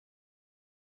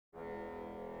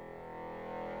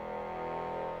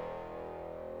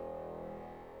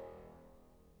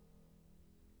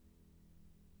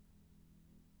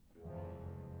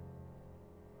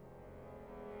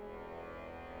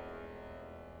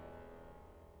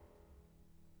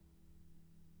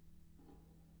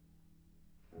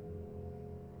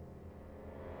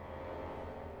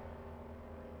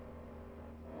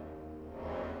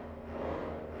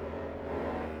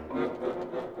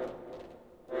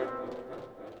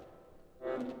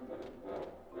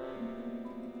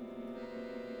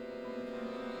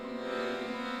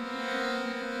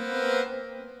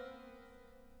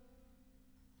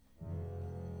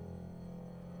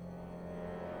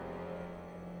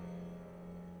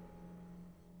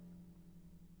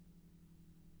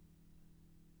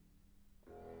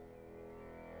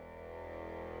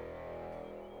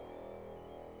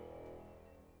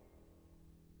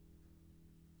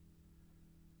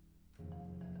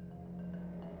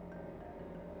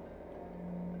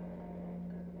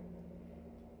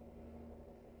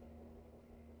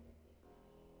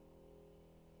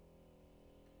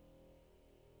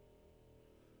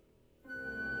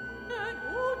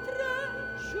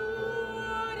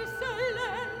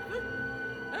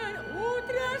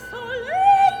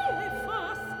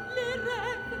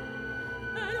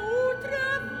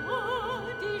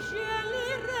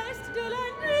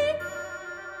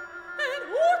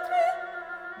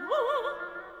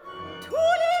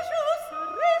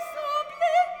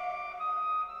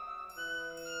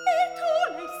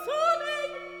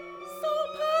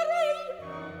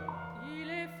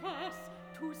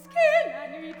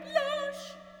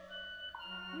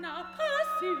n'a pas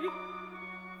su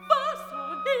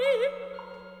façonner.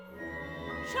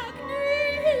 Chaque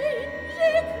nuit,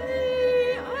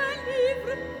 j'écris un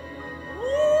livre. Au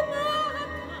matin,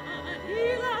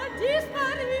 il a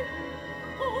disparu.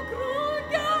 Au grand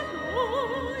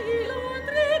galop, il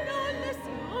entrait dans les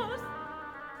sciences.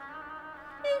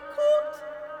 Écoute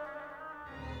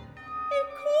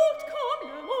comme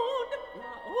le monde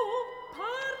là-haut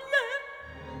parle,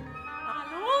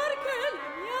 alors que le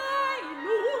mien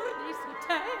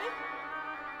alourdissait.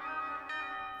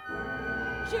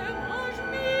 Je mange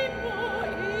mes mots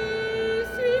et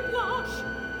suis blanche,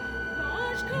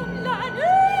 blanche comme la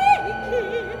nuit qui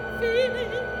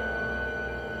finit.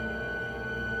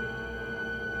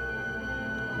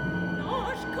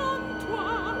 Blanche comme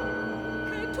toi,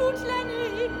 que toute la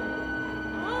nuit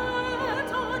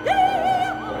attendez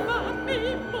enfin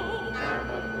mes mots.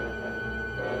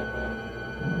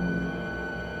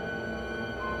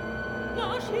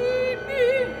 Blanche et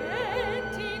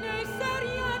muette, il ne sait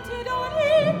rien te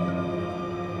donner.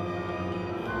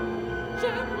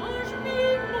 Je mange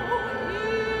mes mots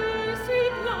et suis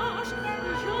blanche,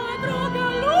 j'entre au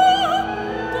galop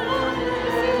dans le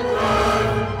silence.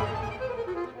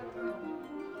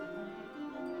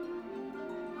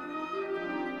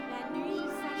 La nuit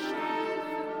s'achève,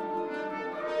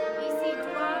 et c'est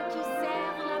toi qui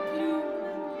serres la plume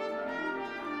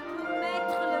pour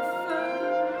mettre le feu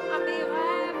à mes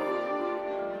rêves,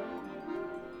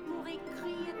 pour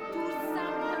écrire tout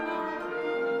simplement.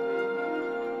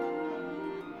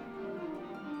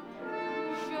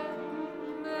 Je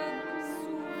me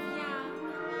souviens.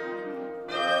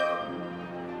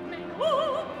 Mais oh,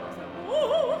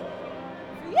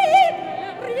 vibre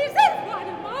le réservoir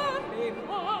de ma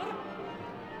mémoire.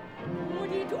 Oh,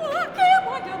 dis-toi que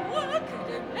moi de moi que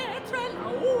de mettre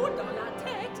là-haut dans la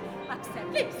tête,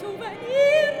 accepte les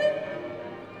souvenirs.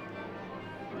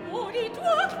 Oh,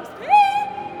 dis-toi que j'espère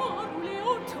enrouler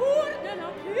autour de la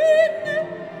plume,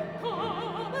 comme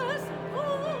ça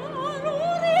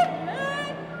enroulerait,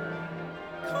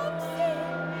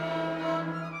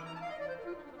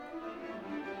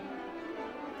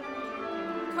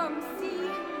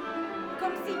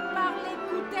 comme si parler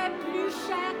coûtait plus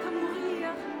cher que mourir.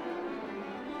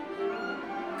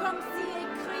 Comme si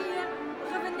écrire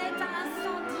revenait à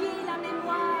incendier la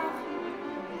mémoire.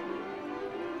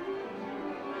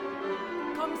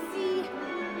 Comme si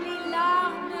les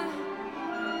larmes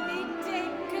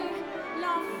n'étaient que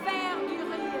l'enfer du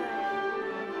rire.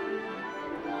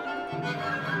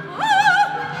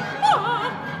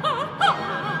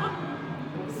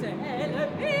 C'est le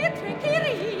maître qui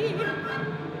rit.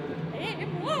 Et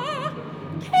moi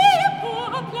qui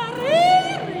pour pleurer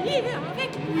rire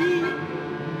avec lui.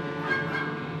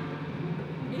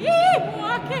 Et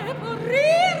moi qui pour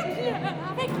rire pleure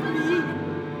avec lui.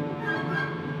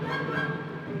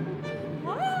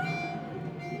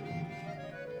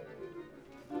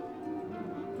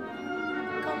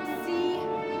 Comme si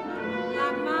la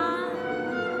main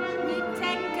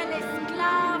n'était que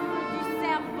l'esclave du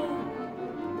cerveau.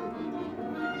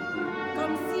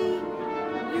 Comme si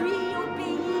lui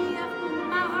obéir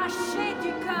m'arrachait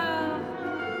du cœur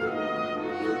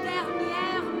une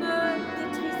dernière meule de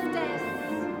tristesse.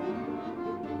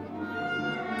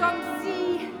 Comme si...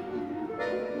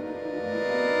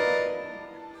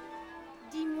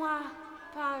 Dis-moi,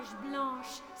 page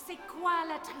blanche, c'est quoi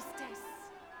la tristesse?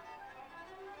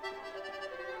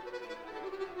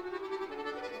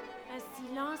 Un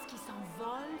silence qui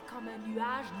s'envole comme un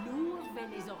nuage lourd vers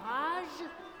les orages.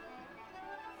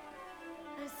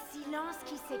 Un silence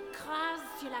qui s'écrase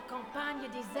sur la campagne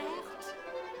déserte.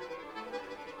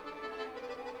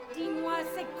 Dis-moi,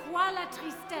 c'est quoi la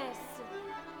tristesse?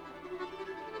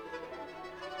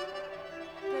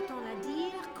 Peut-on la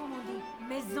dire comme on dit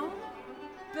maison?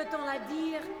 Peut-on la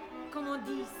dire comme on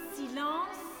dit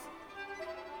silence?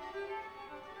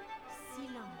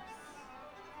 Silence.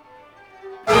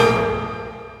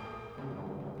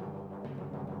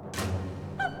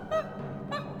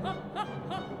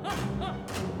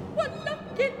 Voilà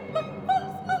qui me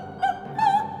pose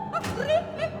à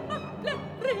rire, à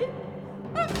pleurer,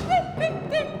 à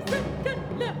répéter ce que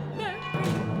le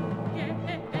meurtrier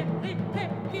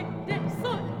qui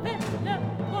descend vers le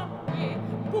poignet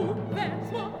pouvait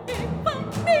soigner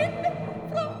famine,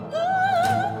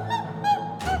 froid.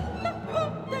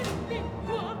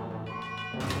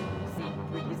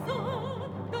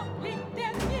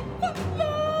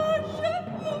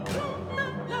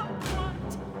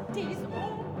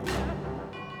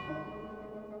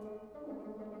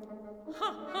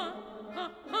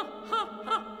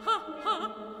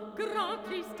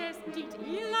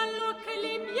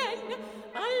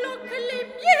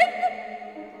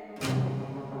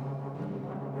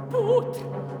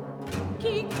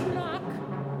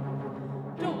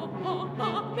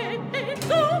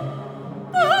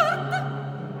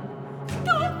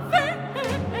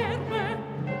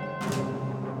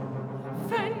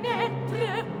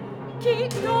 qui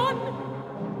donne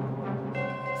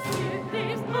sur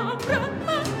des arbres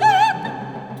malades,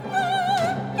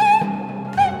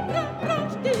 et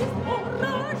branches des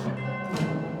orages,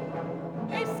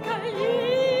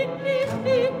 escaliers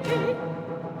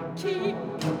qui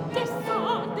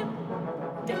descendent.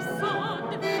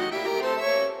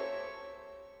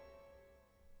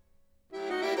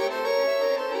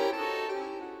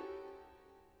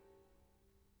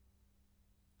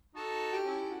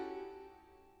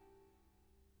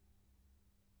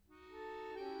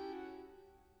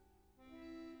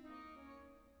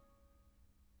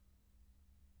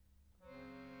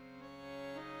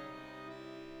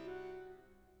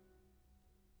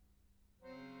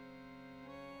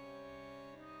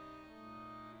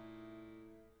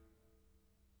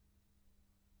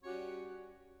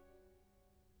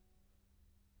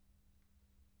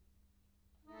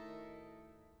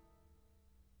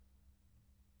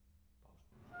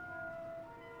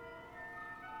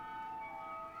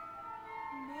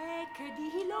 Que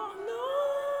dit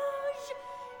l'horloge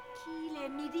qu'il est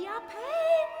midi à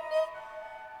peine,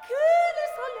 que le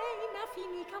soleil n'a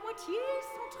fini qu'à moitié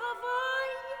son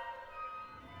travail.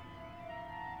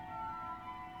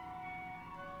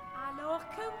 Alors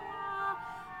que moi,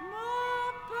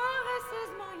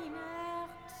 paresseusement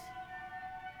inerte,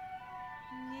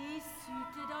 n'ai su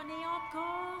te donner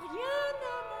encore rien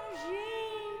à manger.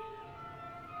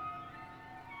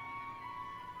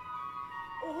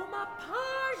 Oh ma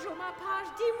page,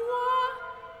 dis-moi,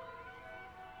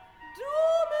 d'où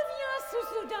me vient ce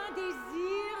soudain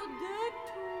désir de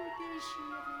tout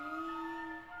déchirer?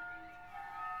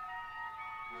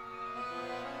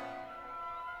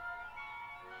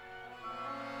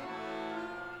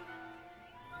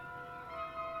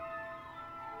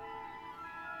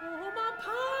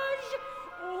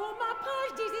 Oh ma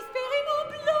page désespérément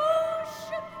blanche,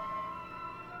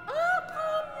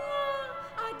 apprends-moi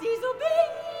à désobéir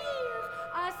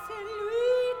à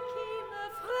celui qui me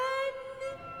freine,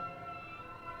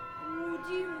 ou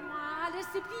du moins à le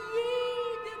supplier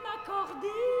de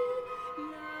m'accorder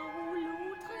l'un ou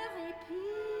l'autre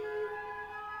répit,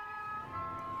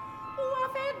 ou à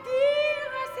faire dire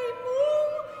à ces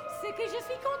mots ce que je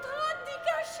suis contrainte d'y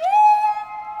cacher.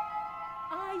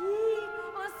 Aïe,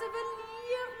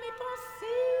 ensevelir mes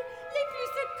pensées les plus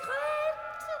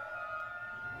secrètes.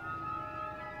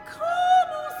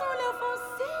 Comment sans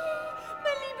l'offenser,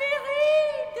 me libérer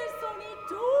de son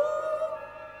étau?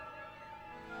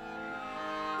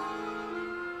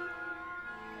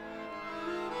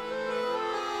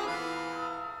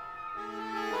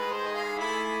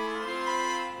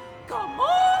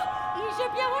 Comment? Ai-je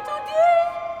bien entendu?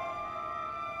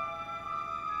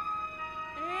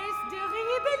 Est-ce de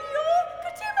rébellion que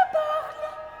tu me parles?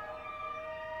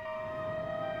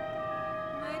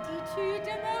 Me dis-tu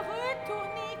de me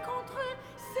retourner contre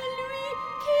celui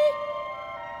qui...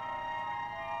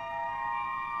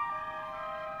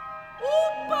 Ô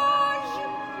page!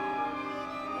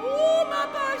 Ô ma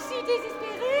page si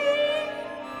désespérée!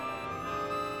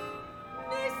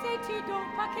 Ne sais-tu donc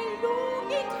pas quelle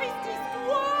longue et triste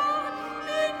histoire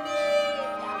menée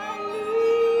à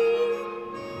lui?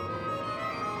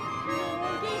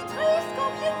 Longue et triste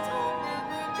combien de temps,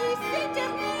 qui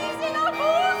s'éternise et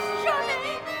n'avance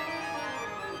jamais?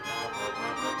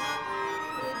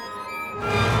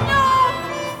 Non,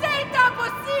 c'est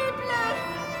impossible!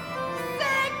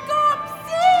 C'est comme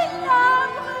si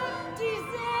l'arbre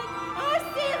disait à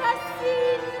ses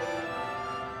racines: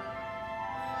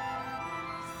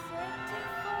 cette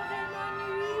forêt la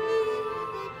nuit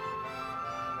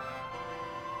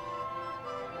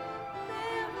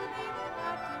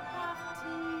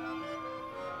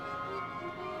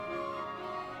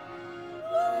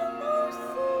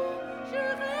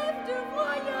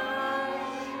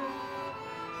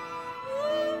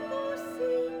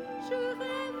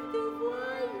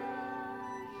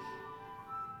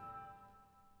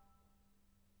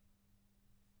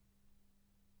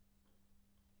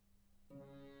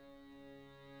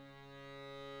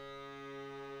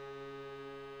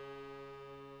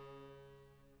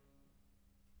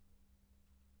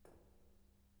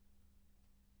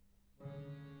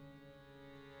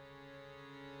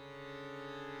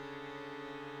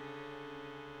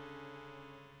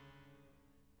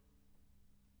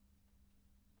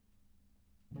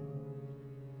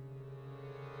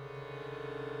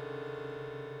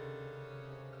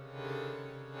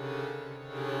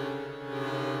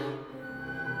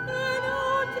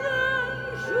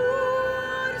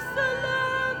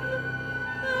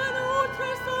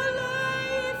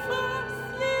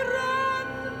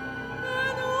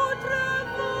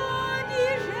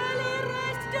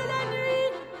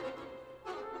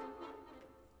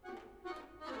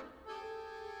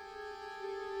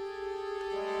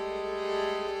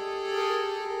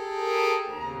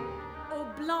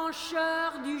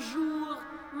blancheur du jour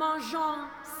mangeant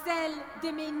celle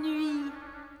de mes nuits,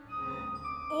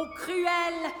 au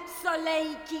cruel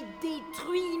soleil qui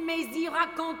détruit mes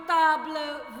irracontables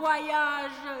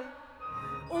voyages,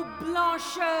 aux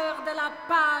blancheurs de la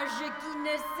page qui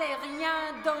ne sait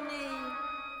rien donner.